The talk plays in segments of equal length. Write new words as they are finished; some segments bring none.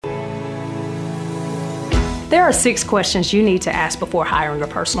There are 6 questions you need to ask before hiring a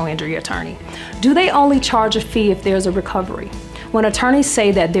personal injury attorney. Do they only charge a fee if there's a recovery? When attorneys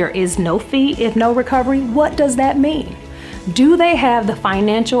say that there is no fee if no recovery, what does that mean? Do they have the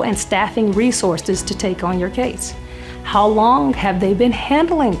financial and staffing resources to take on your case? How long have they been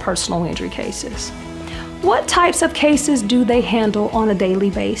handling personal injury cases? What types of cases do they handle on a daily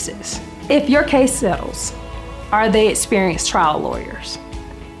basis? If your case settles, are they experienced trial lawyers?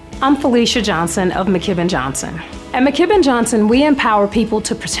 I'm Felicia Johnson of McKibben Johnson. At McKibben Johnson, we empower people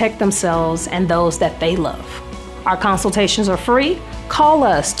to protect themselves and those that they love. Our consultations are free. Call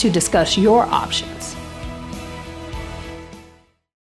us to discuss your options.